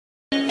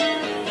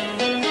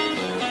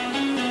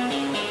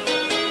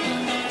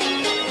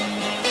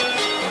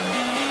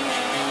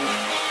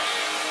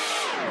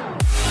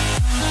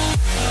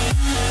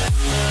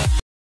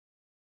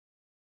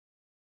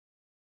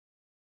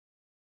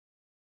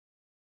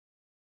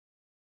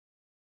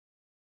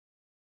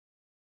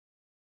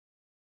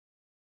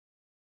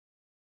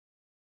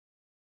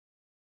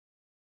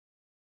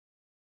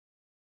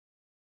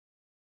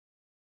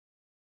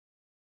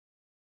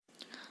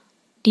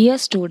Dear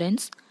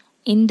students,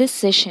 in this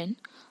session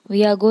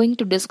we are going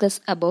to discuss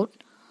about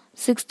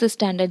 6th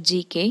standard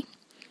GK,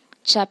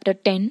 chapter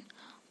 10,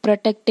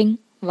 Protecting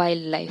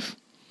Wildlife.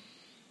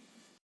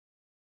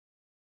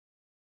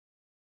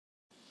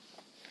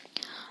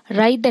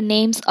 Write the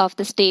names of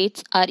the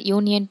states or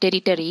union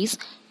territories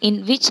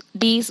in which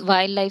these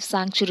wildlife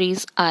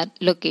sanctuaries are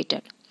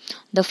located.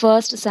 The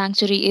first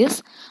sanctuary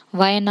is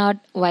Wayanad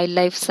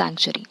Wildlife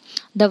Sanctuary.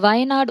 The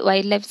Wayanad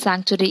Wildlife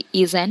Sanctuary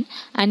is an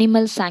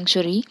animal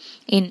sanctuary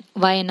in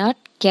Wayanad,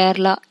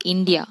 Kerala,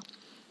 India.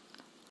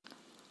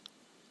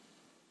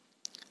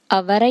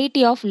 A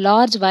variety of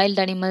large wild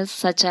animals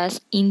such as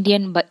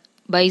Indian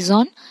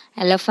bison,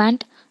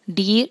 elephant,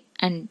 deer,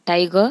 and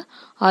tiger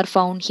are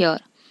found here.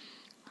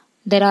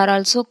 There are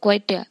also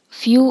quite a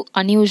few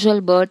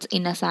unusual birds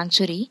in a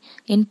sanctuary.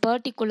 In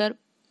particular,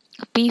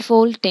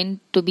 peafowl tend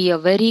to be a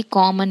very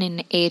common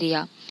in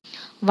area.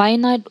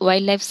 Wayanad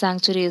Wildlife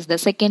Sanctuary is the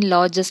second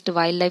largest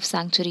wildlife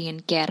sanctuary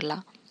in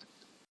Kerala.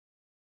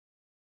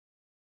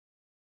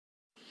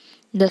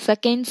 The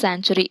second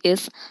sanctuary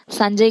is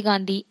Sanjay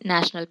Gandhi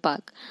National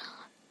Park.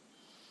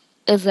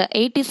 Is a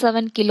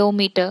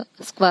 87-kilometer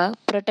square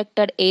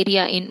protected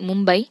area in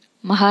Mumbai,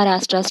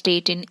 Maharashtra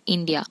state in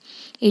India.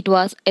 It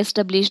was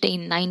established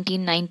in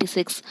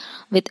 1996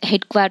 with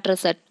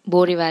headquarters at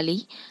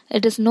Borivali.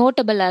 It is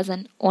notable as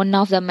one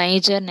of the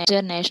major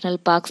national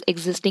parks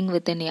existing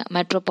within a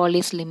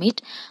metropolis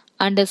limit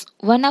and is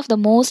one of the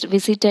most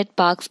visited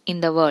parks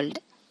in the world.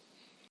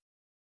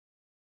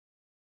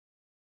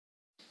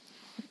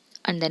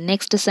 And the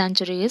next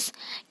sanctuary is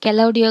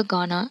Kelaudia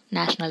Ghana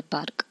National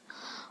Park,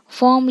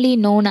 formerly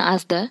known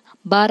as the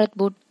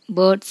Bharatpur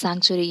Bird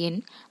Sanctuary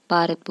in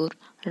Bharatpur,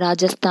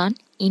 Rajasthan,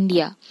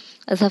 India,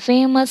 is a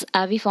famous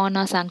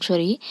avifauna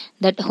sanctuary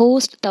that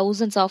hosts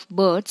thousands of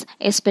birds,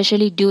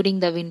 especially during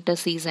the winter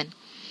season.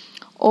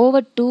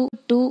 Over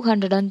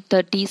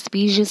 230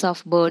 species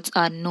of birds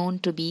are known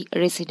to be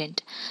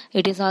resident.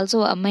 It is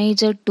also a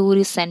major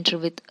tourist center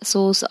with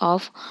source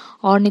of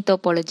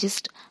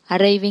ornithologists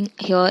arriving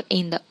here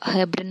in the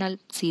hibernal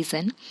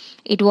season.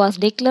 It was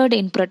declared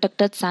in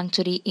protected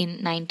sanctuary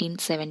in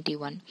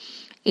 1971.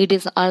 It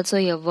is also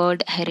a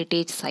World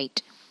Heritage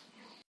Site.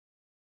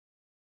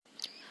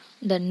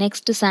 The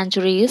next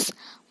sanctuary is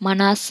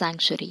Manas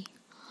Sanctuary.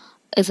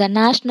 Is a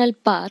national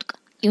park,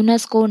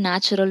 UNESCO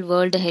Natural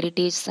World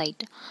Heritage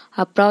Site,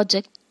 a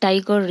project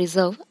tiger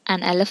reserve,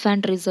 an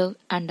elephant reserve,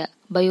 and a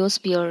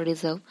biosphere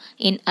reserve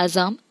in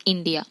Assam,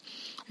 India.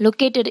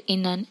 Located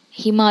in an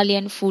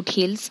Himalayan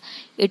foothills,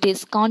 it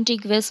is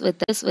contiguous with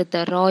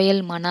the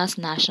Royal Manas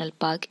National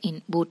Park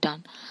in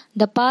Bhutan.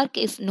 The park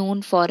is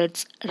known for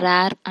its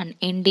rare and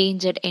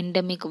endangered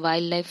endemic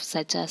wildlife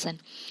such as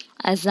an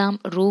Assam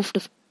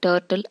roofed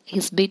turtle,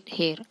 hisbit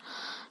hare,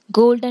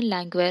 golden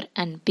langur,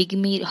 and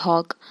pygmy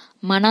hawk.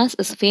 Manas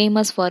is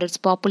famous for its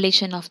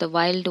population of the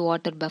wild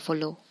water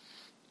buffalo.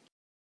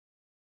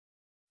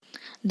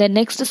 The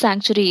next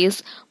sanctuary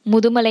is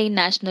Mudumalai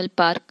National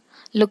Park,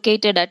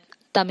 located at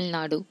Tamil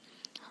Nadu.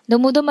 The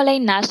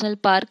Mudumalai National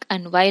Park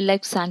and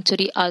Wildlife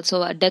Sanctuary,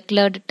 also a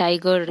declared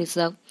tiger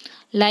reserve,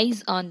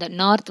 lies on the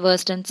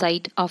northwestern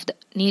side of the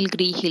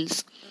Nilgiri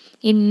Hills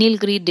in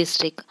Nilgiri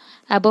district,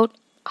 about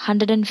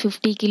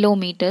 150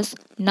 kilometers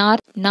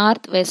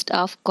northwest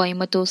of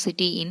Coimbatore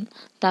city in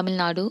Tamil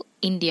Nadu,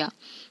 India.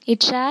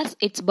 It shares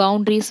its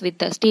boundaries with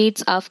the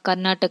states of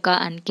Karnataka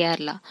and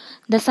Kerala.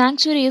 The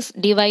sanctuary is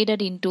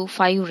divided into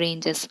 5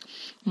 ranges: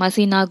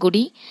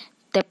 Masinagudi,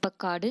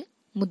 Teppakadu,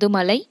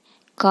 Mudumalai,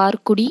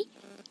 Karkudi,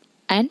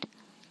 and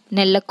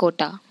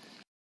Nellakota.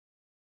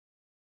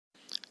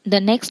 The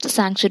next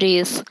sanctuary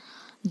is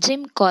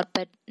Jim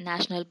Corbett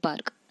National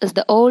Park. Is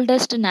the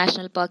oldest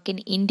national park in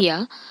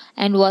India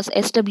and was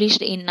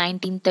established in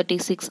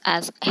 1936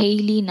 as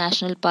Haley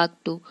National Park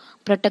to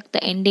protect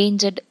the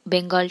endangered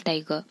Bengal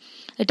tiger.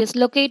 It is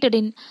located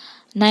in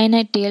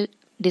Nainital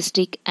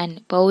district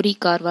and Pauri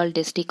Karwal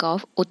district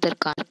of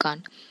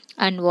Uttarakhand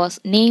and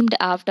was named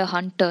after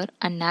hunter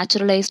and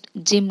naturalist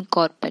Jim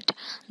Corbett.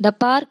 The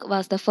park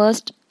was the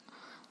first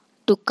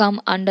to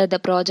come under the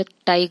Project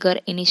Tiger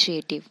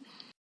initiative.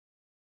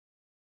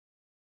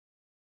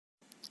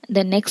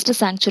 The next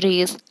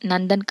sanctuary is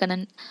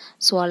Nandankanan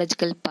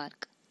Zoological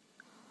Park.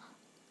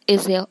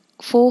 Is a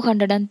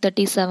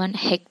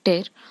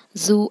 437-hectare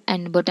zoo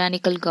and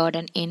botanical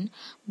garden in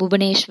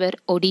Bhubaneswar,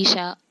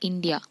 Odisha,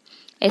 India.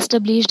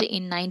 Established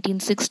in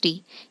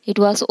 1960, it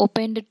was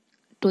opened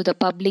to the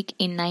public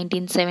in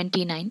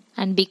 1979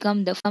 and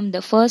became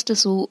the first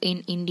zoo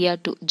in India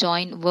to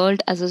join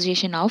World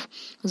Association of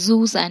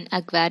Zoos and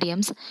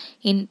Aquariums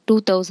in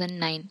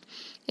 2009.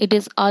 It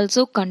is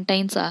also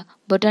contains a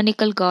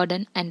botanical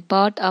garden and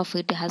part of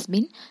it has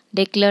been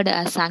declared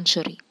a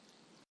sanctuary.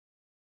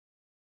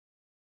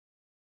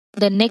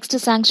 The next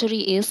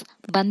sanctuary is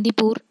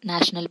Bandipur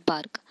National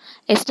Park.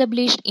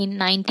 Established in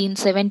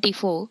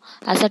 1974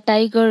 as a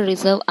tiger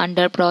reserve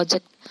under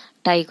Project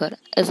Tiger,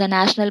 is a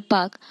national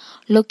park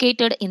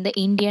located in the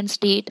Indian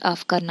state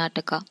of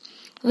Karnataka,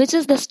 which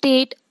is the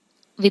state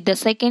with the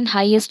second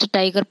highest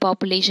tiger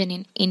population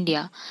in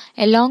India,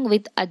 along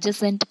with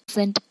adjacent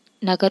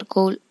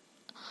Nagarkol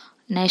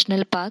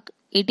National Park.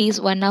 It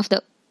is one of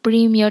the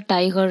premier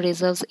tiger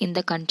reserves in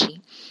the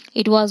country.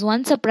 It was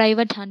once a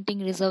private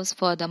hunting reserve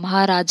for the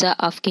Maharaja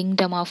of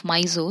Kingdom of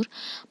Mysore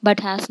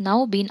but has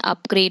now been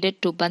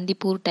upgraded to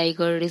Bandipur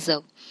Tiger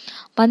Reserve.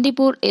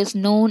 Bandipur is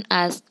known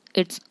as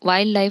its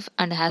wildlife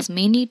and has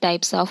many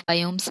types of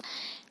biomes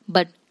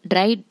but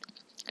dry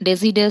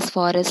deciduous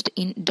forest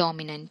in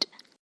dominant.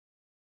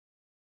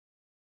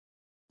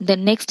 The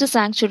next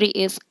sanctuary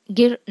is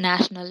Gir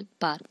National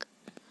Park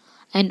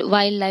and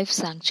Wildlife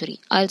Sanctuary,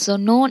 also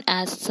known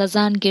as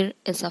Sazan Gir,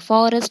 is a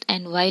forest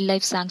and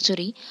wildlife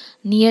sanctuary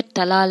near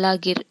Talala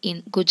Gir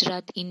in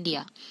Gujarat,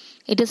 India.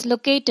 It is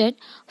located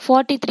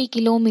 43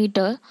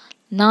 km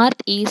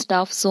northeast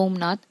of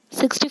Somnath,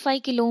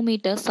 65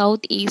 km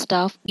southeast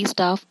of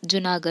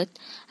Junagadh,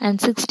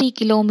 and 60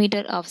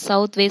 km of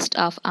southwest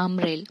of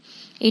Amrel.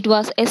 It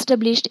was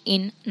established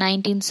in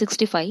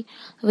 1965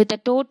 with a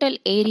total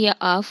area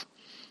of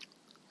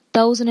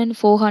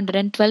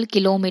 1,412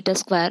 km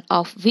square,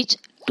 of which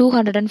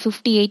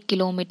 258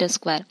 km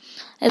square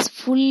is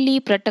fully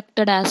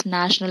protected as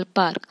national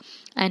park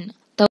and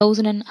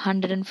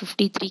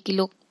 1,153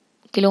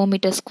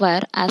 km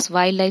square as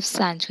wildlife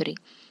sanctuary.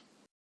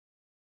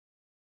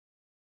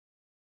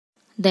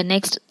 The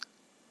next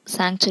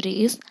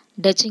sanctuary is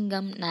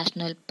Dachingam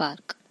National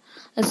Park.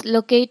 It's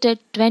located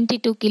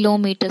 22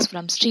 kilometers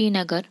from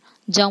Srinagar,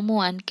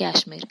 Jammu and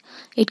Kashmir.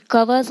 It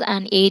covers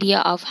an area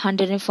of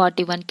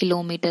 141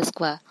 kilometers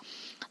square.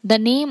 The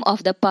name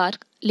of the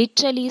park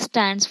literally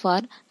stands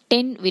for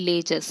 10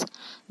 villages,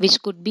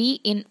 which could be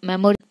in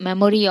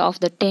memory of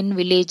the 10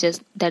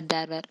 villages that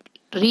there were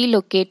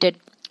relocated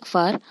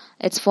for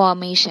its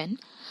formation.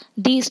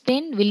 These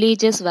 10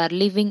 villages were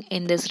living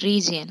in this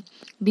region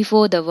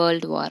before the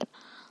World War.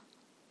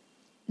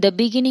 The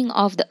beginning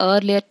of the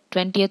earlier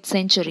 20th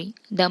century,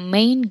 the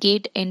main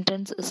gate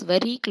entrance is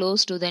very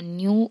close to the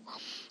new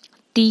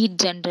Theed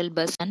General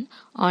Bus Stand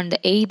on the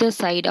either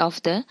side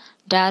of the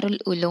Darul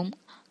Uloom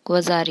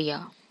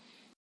Qazaria.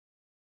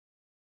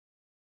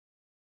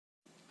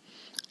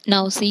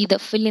 Now see the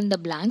fill in the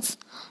blanks.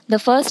 The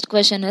first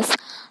question is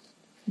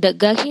the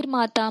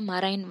Gahirmata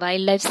Marine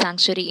Wildlife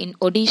Sanctuary in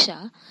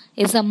Odisha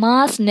is a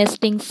mass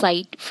nesting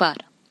site for.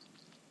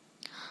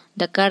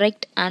 The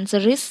correct answer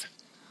is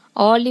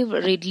olive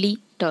ridley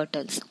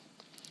turtles.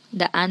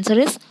 The answer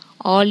is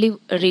olive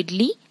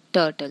ridley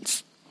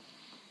turtles.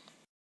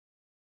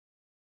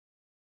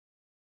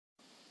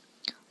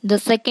 The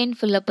second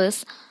fill-up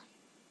is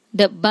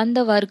the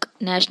Bandhavarg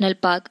National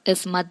Park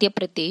is Madhya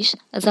Pradesh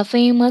as a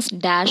famous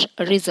dash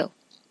reserve.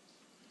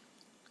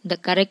 The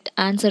correct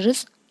answer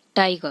is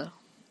tiger.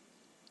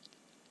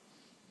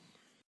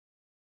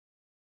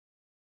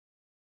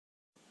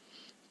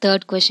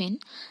 Third question.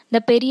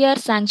 The Periyar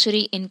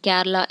Sanctuary in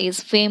Kerala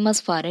is famous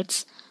for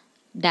its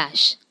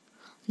dash.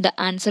 The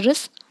answer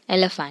is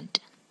elephant.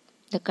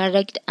 The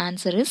correct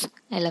answer is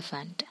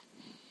elephant.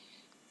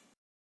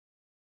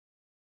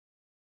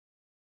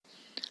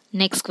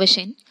 Next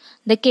question.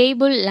 The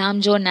Keibul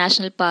Lamjor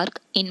National Park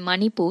in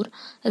Manipur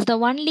is the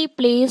only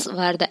place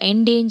where the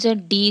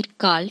endangered deer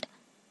called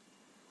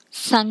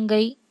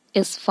Sangai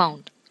is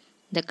found.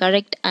 The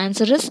correct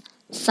answer is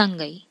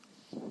Sangai.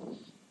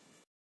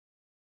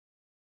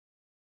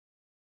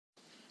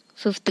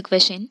 Fifth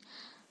question.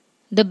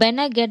 The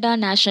Benageda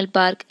National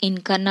Park in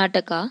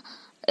Karnataka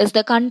is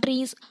the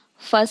country's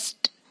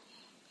first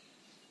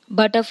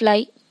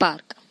butterfly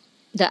park.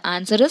 The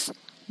answer is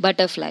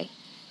butterfly.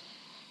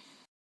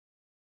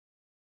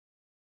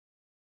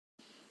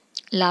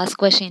 Last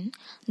question.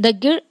 The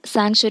Gir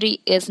Sanctuary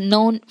is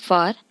known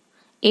for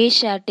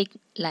Asiatic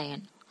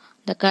lion.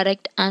 The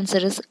correct answer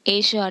is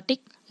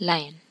Asiatic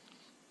lion.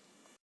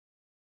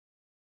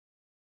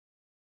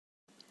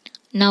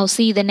 Now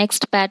see the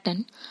next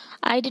pattern.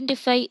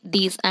 Identify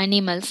these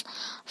animals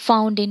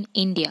found in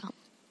India.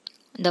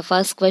 The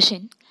first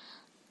question.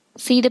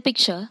 See the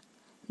picture.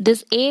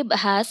 This ape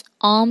has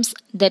arms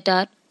that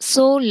are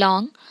so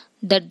long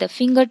that the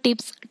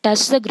fingertips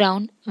touch the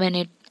ground when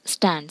it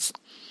stands.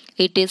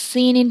 It is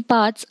seen in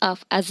parts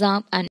of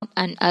Assam and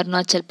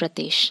Arunachal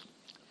Pradesh.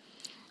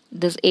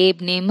 This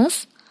ape name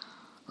is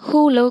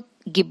Hulo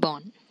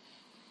gibbon.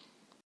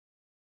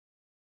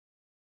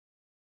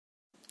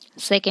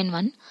 Second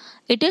one,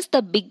 it is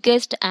the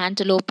biggest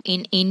antelope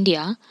in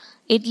India.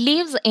 It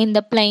lives in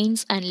the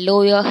plains and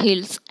lower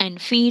hills and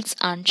feeds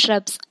on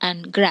shrubs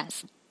and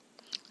grass.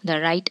 The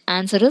right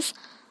answer is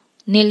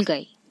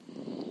Nilgai.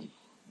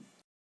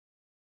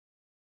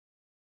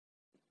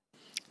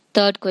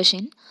 Third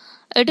question,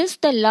 It is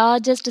the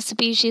largest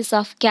species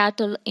of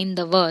cattle in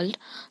the world,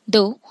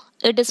 though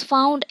it is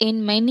found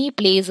in many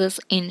places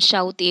in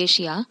South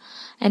Asia,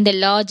 and the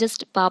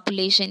largest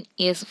population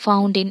is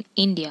found in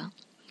India.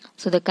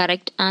 So the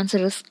correct answer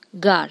is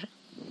Gar.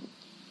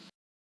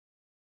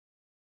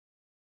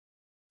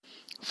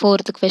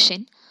 Fourth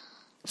question.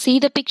 See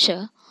the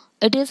picture.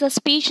 It is a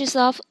species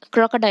of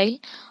crocodile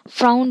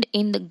found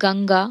in the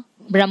Ganga,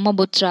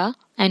 Brahmaputra,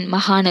 and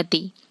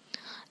Mahanadi.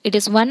 It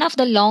is one of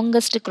the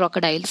longest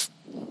crocodiles.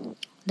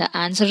 The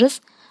answer is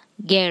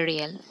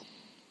gharial.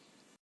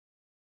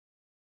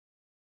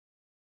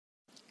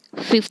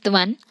 Fifth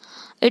one.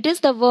 It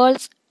is the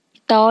world's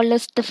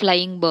tallest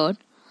flying bird,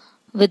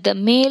 with the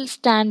male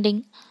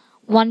standing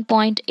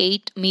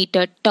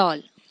 1.8-meter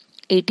tall.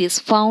 It is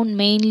found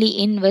mainly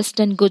in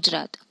western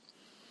Gujarat.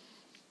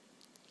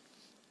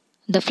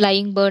 The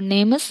flying bird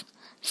name is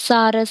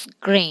Sarus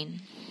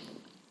crane.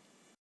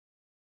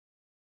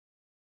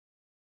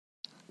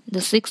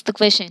 The sixth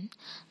question.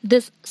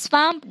 This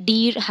swamp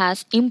deer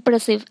has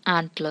impressive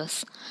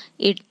antlers.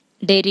 It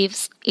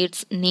derives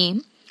its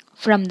name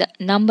from the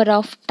number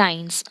of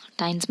tines.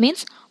 Tines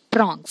means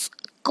prongs,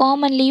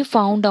 commonly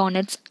found on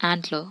its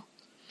antler.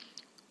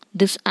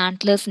 This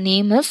antler's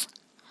name is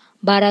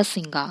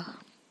Barasinga.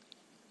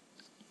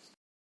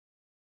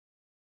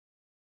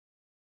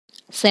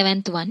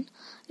 Seventh one.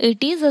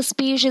 It is a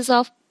species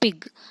of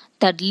pig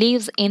that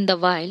lives in the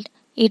wild.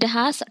 It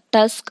has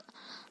tusk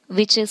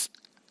which is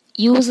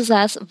uses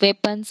as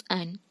weapons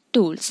and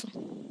tools.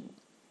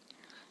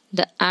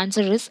 The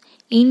answer is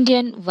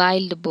Indian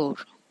wild boar.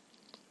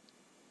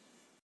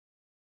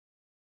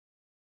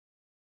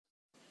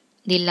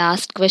 The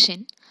last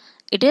question.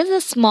 It is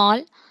a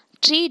small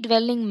tree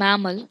dwelling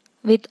mammal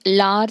with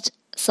large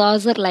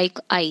saucer like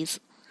eyes.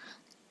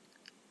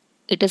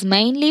 It is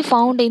mainly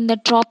found in the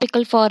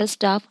tropical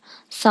forest of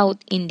South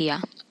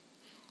India.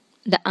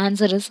 The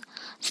answer is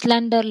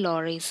slender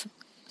loris.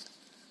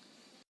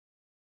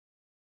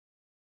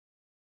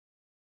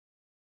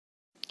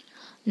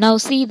 Now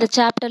see the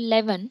chapter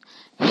 11,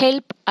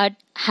 Help at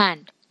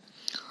Hand.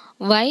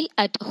 While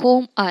at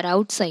home or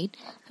outside,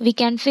 we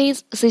can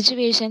face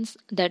situations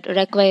that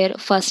require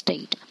first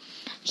aid.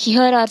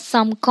 Here are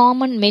some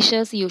common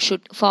measures you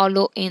should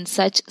follow in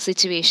such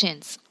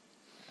situations.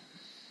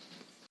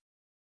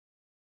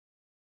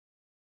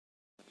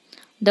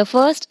 The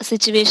first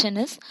situation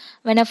is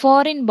when a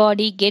foreign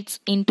body gets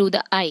into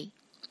the eye.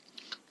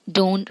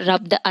 Don't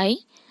rub the eye.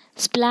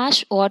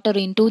 Splash water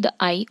into the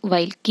eye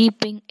while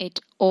keeping it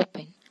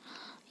open.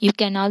 You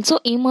can also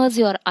immerse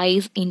your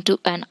eyes into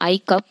an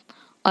eye cup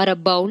or a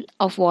bowl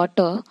of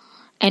water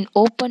and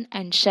open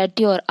and shut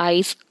your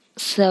eyes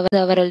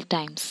several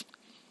times.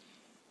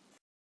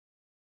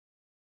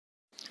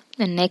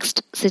 The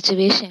next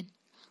situation,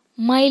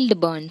 mild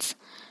burns.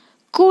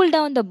 Cool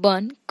down the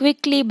burn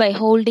quickly by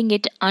holding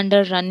it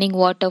under running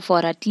water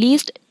for at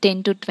least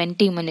 10 to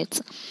 20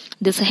 minutes.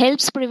 This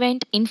helps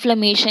prevent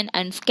inflammation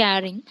and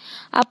scarring.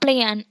 Apply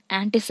an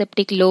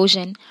antiseptic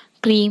lotion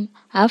cream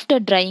after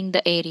drying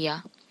the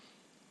area.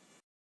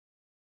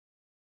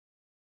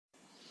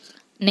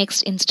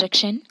 Next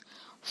instruction,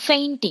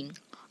 fainting.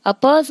 A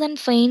person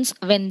faints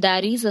when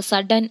there is a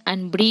sudden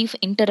and brief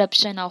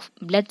interruption of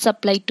blood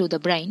supply to the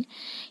brain.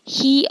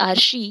 He or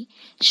she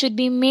should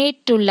be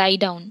made to lie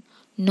down.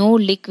 No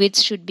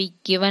liquids should be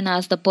given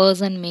as the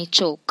person may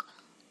choke.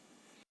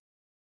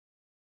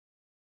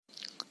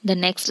 The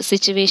next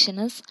situation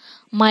is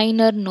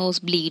minor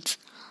nosebleeds.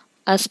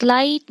 A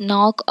slight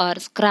knock or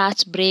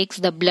scratch breaks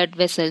the blood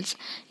vessels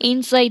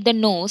inside the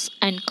nose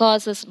and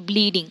causes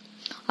bleeding.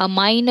 A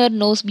minor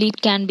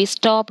nosebleed can be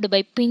stopped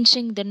by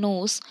pinching the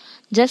nose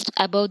just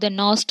above the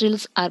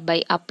nostrils or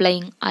by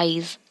applying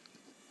ice.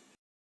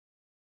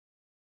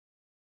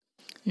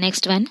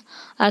 Next one,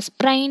 a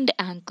sprained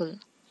ankle.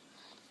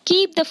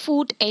 Keep the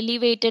foot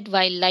elevated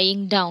while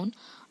lying down.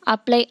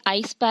 Apply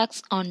ice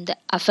packs on the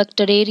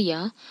affected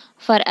area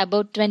for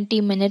about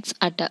 20 minutes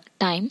at a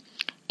time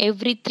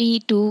every 3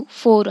 to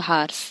 4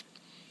 hours.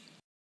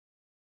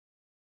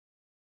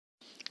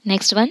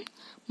 Next one,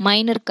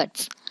 minor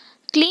cuts.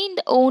 Clean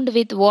the wound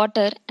with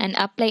water and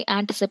apply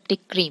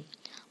antiseptic cream.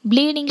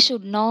 Bleeding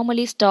should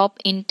normally stop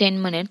in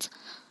 10 minutes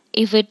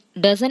if it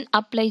doesn't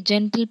apply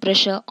gentle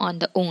pressure on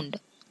the wound.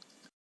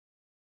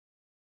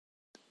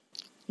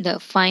 The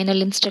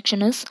final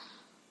instruction is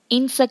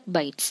insect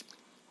bites.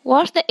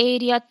 Wash the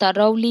area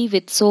thoroughly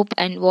with soap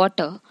and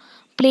water.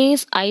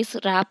 Place ice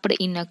wrapped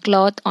in a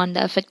cloth on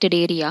the affected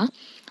area.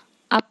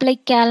 Apply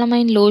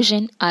calamine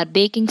lotion or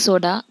baking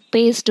soda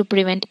paste to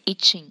prevent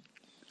itching.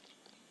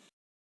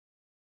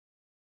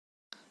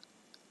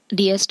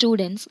 Dear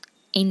students,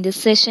 in this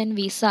session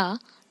we saw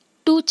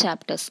two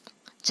chapters.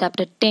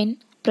 Chapter 10,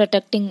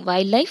 Protecting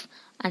Wildlife,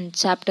 and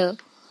Chapter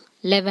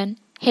 11,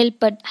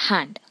 Help at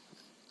Hand.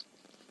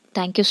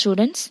 Thank you,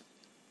 students.